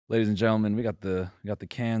Ladies and gentlemen, we got the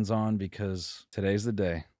cans on because today's the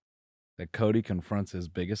day that Cody confronts his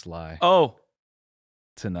biggest lie. Oh,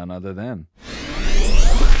 to none other than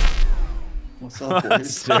What's up,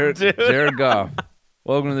 boys? Jared Goff.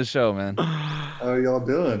 Welcome to the show, man. How are y'all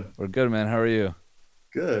doing? We're good, man. How are you?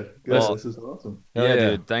 Good. Well, this is awesome. yeah,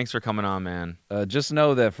 dude. Thanks for coming on, man. Just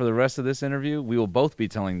know that for the rest of this interview, we will both be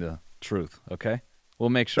telling the truth. Okay? We'll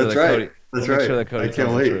make sure That's that right. Cody. That's we'll right. Make sure that Cody I can't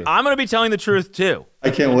tells wait. the truth. I'm gonna be telling the truth too. I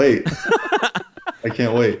can't wait. I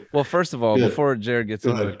can't wait. Well, first of all, Good. before Jared gets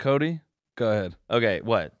Go into ahead. it, Cody, go ahead. Okay,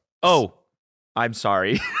 what? Oh, I'm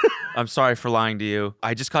sorry. I'm sorry for lying to you.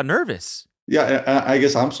 I just got nervous. Yeah, I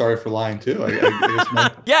guess I'm sorry for lying too. I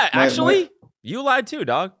guess Yeah, actually, you lied too,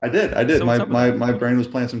 dog. I did. So what's up with that? My brain was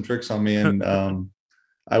playing some tricks on me, and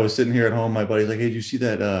I was sitting here at home. My buddy's like, "Hey, did you see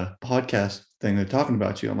that podcast thing they're talking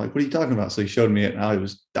about you?" I'm like, "What are you talking about?" So he showed me it, and I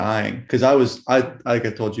was dying because like I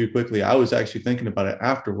told you quickly, I was actually thinking about it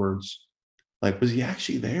afterwards. Like, was he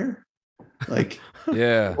actually there? Like,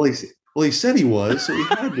 Yeah. well, he said he was, so he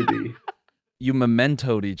had to be. You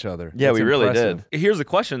mementoed each other. Yeah, That's we really impressive. did. Here's the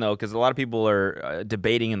question though, because a lot of people are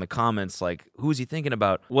debating in the comments, like, who's he thinking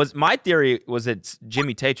about? My theory was it's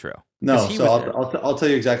Jimmy Tatro. No, 'Cause he so was I'll tell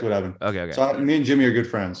you exactly what happened. Okay. So me and Jimmy are good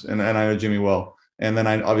friends, and I know Jimmy well. And then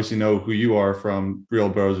I obviously know who you are from Real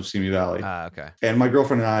Bros of Simi Valley. Okay. And my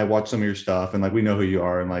girlfriend and I watch some of your stuff, and like we know who you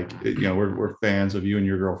are, and like we're fans of you and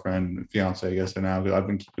your girlfriend, fiance, I guess. And now I've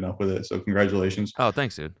been keeping up with it, so congratulations. Oh,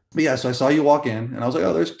 thanks, dude. But yeah, so I saw you walk in, and I was like,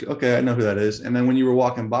 oh, okay, I know who that is. And then when you were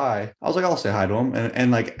walking by, I was like, I'll say hi to him.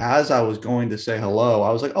 And like as I was going to say hello,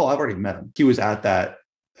 I was like, oh, I've already met him. He was at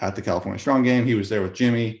the California Strong game. He was there with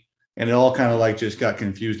Jimmy, and it all kind of like just got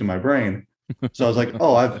confused in my brain. So I was like,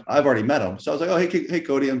 oh, I've already met him. So I was like, oh, hey,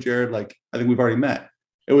 Cody, I'm Jared. Like, I think we've already met.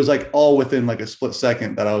 It was like all within like a split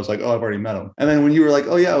second that I was like, oh, I've already met him. And then when you were like,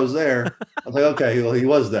 oh yeah, I was there, I was like, okay, well, he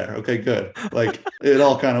was there. Okay, good. Like it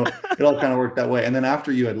all kind of worked that way. And then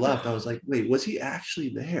after you had left, I was like, wait, was he actually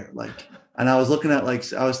there? Like, and I was looking at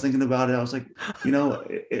I was thinking about it. I was like,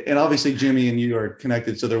 and obviously Jimmy and you are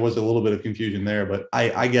connected, so there was a little bit of confusion there. But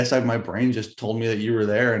I guess my brain just told me that you were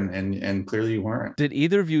there, and clearly you weren't. Did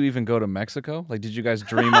either of you even go to Mexico? Like, did you guys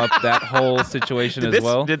dream up that whole situation as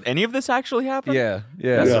well? Did any of this actually happen? Yeah.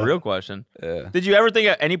 That's Yeah. the real question. Yeah. Did you ever think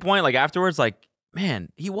at any point, like afterwards, like, man,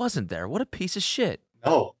 he wasn't there. What a piece of shit.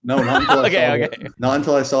 No, not until Okay. not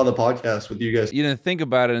until I saw the podcast with you guys. You didn't think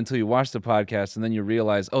about it until you watched the podcast, and then you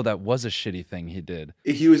realize, oh, that was a shitty thing he did.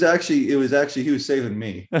 He was saving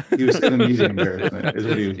me. He was saving me the embarrassment is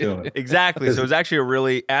what he was doing. Exactly. So it was actually a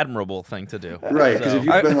really admirable thing to do. Right. Because So- if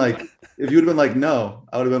you'd have been like, no,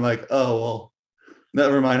 I would have been like, oh, well,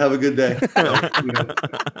 never mind. Have a good day.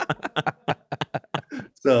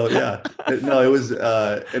 So yeah, no, it was,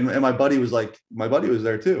 and my buddy was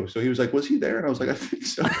there too. So he was like, was he there? And I was like, I think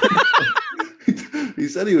so. He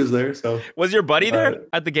said he was there. So Was your buddy there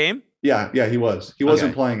at the game? yeah, he was. He wasn't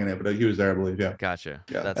Okay. playing in it, but he was there, I believe. Yeah. Gotcha.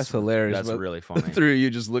 Yeah. That's hilarious. That's but really funny. The three of you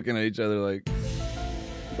just looking at each other like,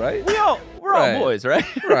 right? We're Right. all boys, right?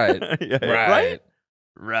 Right. Yeah, Right.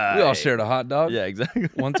 Right. We all shared a hot dog Yeah, exactly.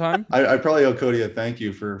 one time. I probably owe Cody a thank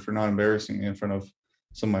you for not embarrassing me in front of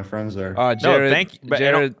some of my friends there. Jared, thank you, but I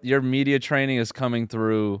Jared, your media training is coming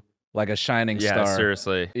through like a shining Yeah, star.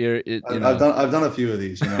 seriously. I've done a few of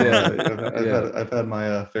these. Yeah. I've had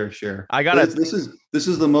my fair share. I gotta- This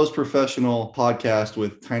is the most professional podcast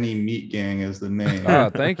with Tiny Meat Gang as the name. Oh,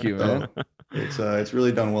 thank you, man. It's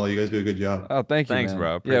really done well. You guys do a good job. Oh, thank you, Thanks, man. bro.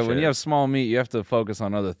 Yeah, Appreciate when it. you have small meat, you have to focus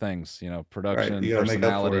on other things. Production, Right, you gotta make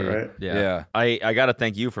up for personality. it, right? Yeah. I got to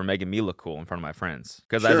thank you for making me look cool in front of my friends.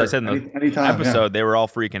 Because as Sure, I said in the anytime, yeah. episode, they were all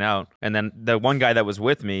freaking out. And then the one guy that was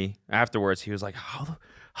with me afterwards, he was like,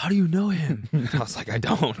 how do you know him? I was like, I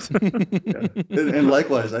don't. Yeah. And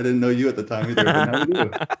likewise, I didn't know you at the time either. But now we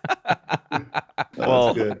do.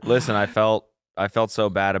 Well, That's good. listen, I felt so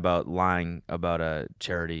bad about lying about a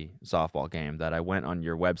charity softball game that I went on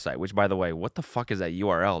your website, which, by the way, what the fuck is that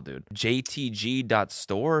URL, dude?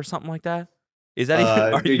 JTG.store or something like that? Is that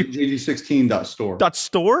even... Are you... JG16.store.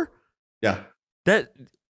 .store? Yeah.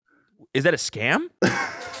 Is that a scam?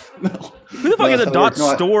 No. Who the fuck is a that's how it works.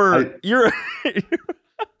 No, .store? You're...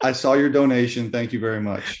 I saw your donation. Thank you very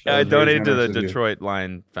much. I That was very donated to the generous of you. Detroit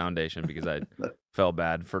Lion Foundation because I felt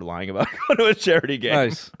bad for lying about going to a charity game.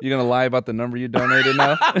 Nice. You gonna lie about the number you donated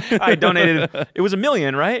now? I donated. It was $1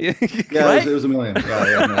 million, right? Yeah, Right? it was $1 million.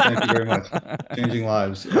 Yeah, no, thank you very much. Changing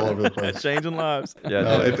lives all over the place. Changing lives. Yeah.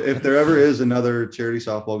 No, if there ever is another charity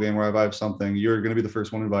softball game where I vibe something, you're going to be the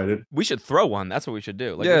first one invited. We should throw one. That's what we should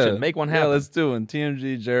do. Like, we should make one happen. Yeah, let's do one.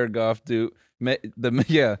 TMG, Jared Goff, the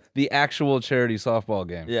actual charity softball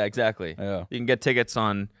game. Yeah, exactly. Yeah. You can get tickets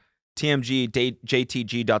on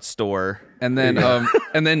tmg.jtg.store. And then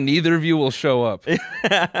and then neither of you will show up.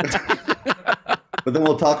 But then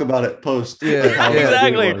we'll talk about it post. Yeah, like, how yeah, that day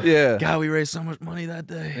exactly. was. Yeah. God, we raised so much money that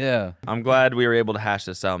day. Yeah. I'm glad we were able to hash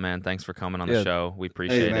this out, man. Thanks for coming on the Yeah. show. We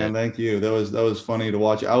appreciate Hey man, it. thank you. That was funny to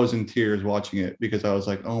watch. I was in tears watching it because I was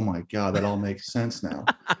like, oh my God, that all makes sense now.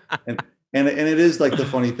 and it is like the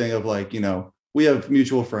funny thing of like, we have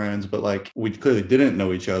mutual friends, but like we clearly didn't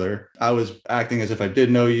know each other. I was acting as if I did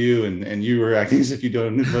know you, and you were acting as if you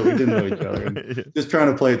don't, but we didn't know each other. And just trying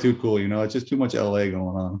to play it too cool, It's just too much LA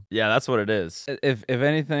going on. Yeah, that's what it is. If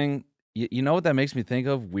anything, you know what that makes me think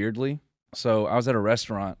of weirdly? So I was at a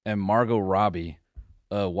restaurant and Margot Robbie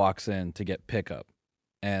walks in to get pickup.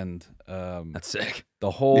 And That's sick.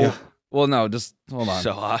 the whole Yeah. well, no, just hold on.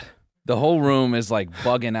 So hot. The whole room is like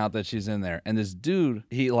bugging out that she's in there. And this dude,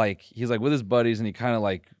 he's like with his buddies and he kind of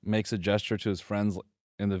like makes a gesture to his friends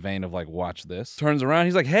in the vein of like, watch this. Turns around,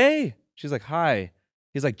 he's like, hey. She's like, hi.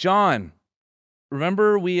 He's like, John,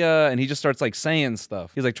 remember we and he just starts like saying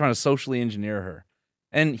stuff. He's like trying to socially engineer her.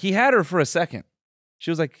 And he had her for a second. She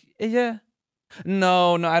was like, yeah.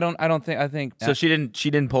 No, I think So she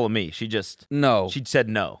didn't pull a me. She said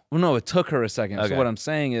no. Well, no, it took her a second. Okay. So what I'm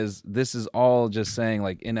saying is this is all just saying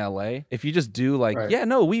like in LA, if you just do like, Right. yeah,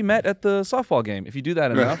 no, we met at the softball game. If you do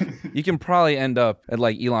that enough, you can probably end up at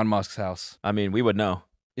like Elon Musk's house. I mean, we would know.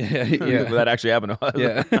 Yeah, That actually happened to us.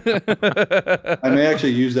 yeah. I may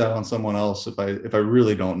actually use that on someone else if I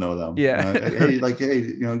really don't know them. Yeah. Hey,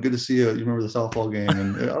 good to see you. You remember the softball game?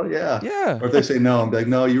 And oh yeah. Yeah. Or if they say no, I'm like,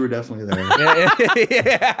 no, you were definitely there.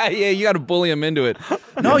 yeah, you got to bully him into it.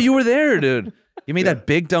 No, you were there, dude. You made that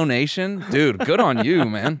big donation, dude. Good on you,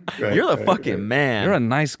 man. Right, You're the right, fucking right. man. You're a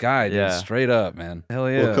nice guy, dude. Yeah. Straight up, man. Hell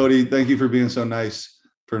yeah. Well, Cody, thank you for being so nice,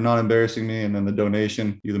 for not embarrassing me, and then the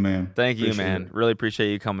donation. You the man. Thank you, Appreciate man. it. Really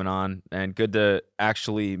appreciate you coming on, and good to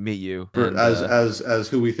actually meet you. For, And, as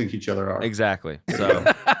who we think each other are. exactly. So,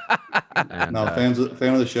 and, No, fan of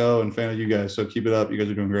the show and fan of you guys. So keep it up. You guys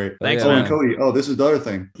are doing great. Thanks, Oh, man. and Cody. Oh, this is the other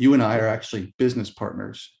thing. You and I are actually business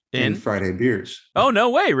partners in In? Friday Beers. Oh no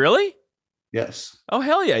way, really? Yes, Oh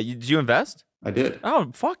hell yeah! Did you invest? I did.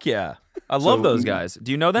 Oh fuck yeah! I love So, those guys.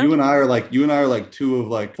 Do you know them? You and I are like two of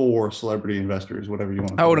like 4 celebrity investors, whatever you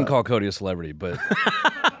want to I wouldn't that. call Cody a celebrity, but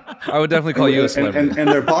I would definitely call you a celebrity. And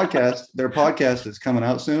their podcast is coming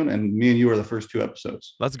out soon, and me and you are the first 2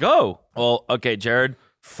 episodes. Let's go. Well, okay, Jared,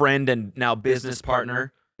 friend and now business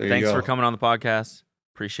partner. There you Thanks go. for coming on the podcast.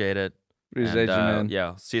 Appreciate it. Appreciate And, you, man.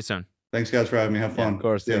 Yeah, see you soon. Thanks, guys, for having me. Have fun. Of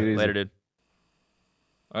course. Yeah. Take it easy. Later, dude.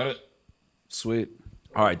 All right. Sweet.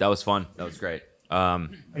 All right, that was fun. That was great. Are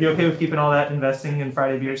you okay with keeping all that investing in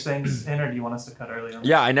Friday Beers things in, or do you want us to cut early on?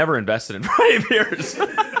 Yeah, I never invested in Friday Beers.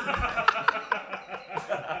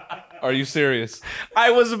 Are you serious?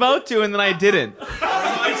 I was about to, and then I didn't.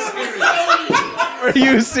 Are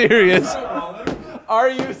you serious? Are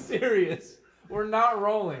you serious? We're not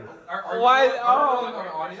rolling. Why?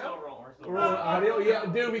 Audio? We're on audio? Yeah,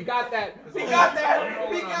 dude, we got that. We got that.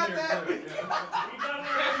 We got that.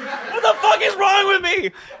 What the fuck is wrong with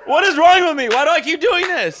me? What is wrong with me? Why do I keep doing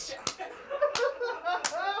this?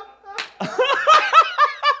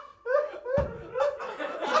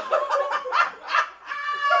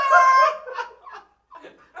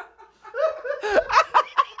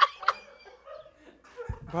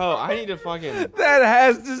 Bro, I need to fucking... That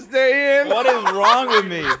has to stay in. What is wrong with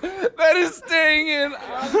me? That is staying in.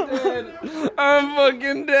 I'm dead. I'm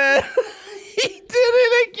fucking dead. He did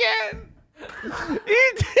it again.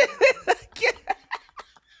 He did it again.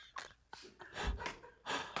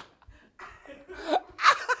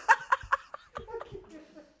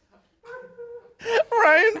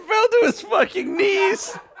 Ryan fell to his fucking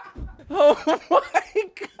knees. Oh my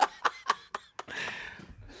god.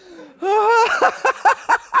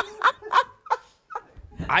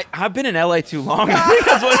 I've been in LA too long. I think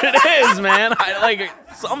that's what it is, man.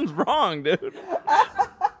 Something's wrong, dude.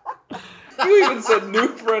 You even said new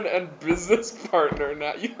friend and business partner.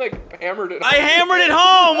 Now you like hammered it. I hammered it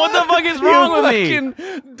home. What the fuck is wrong with me?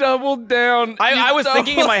 Fucking doubled down. I was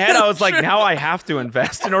thinking in my head, I was like, now I have to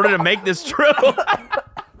invest in order to make this true.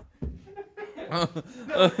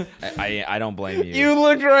 I don't blame you. You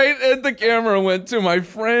looked right at the camera and went to my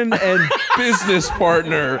friend and business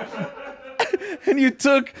partner. And you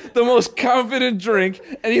took the most confident drink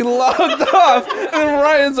and he logged off. And then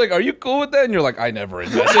Ryan's like, are you cool with that? And you're like, I never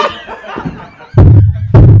invested.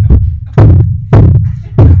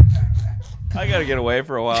 I gotta get away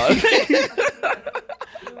for a while.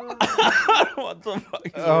 What the fuck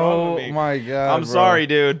is wrong with me? My God. I'm sorry,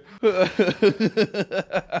 dude. I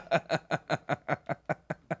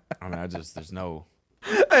mean, there's no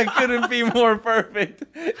That couldn't be more perfect.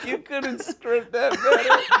 You couldn't script that better.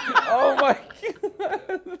 Oh my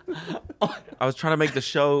god. I was trying to make the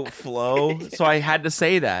show flow, so I had to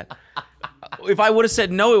say that. If I would have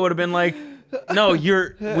said no, it would have been like, no,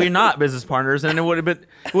 we're not business partners, and it would have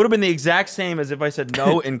been the exact same as if I said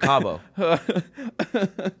no in Cabo.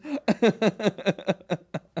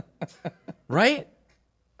 Right?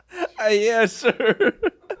 Yeah, sure.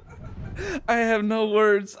 I have no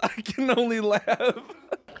words. I can only laugh.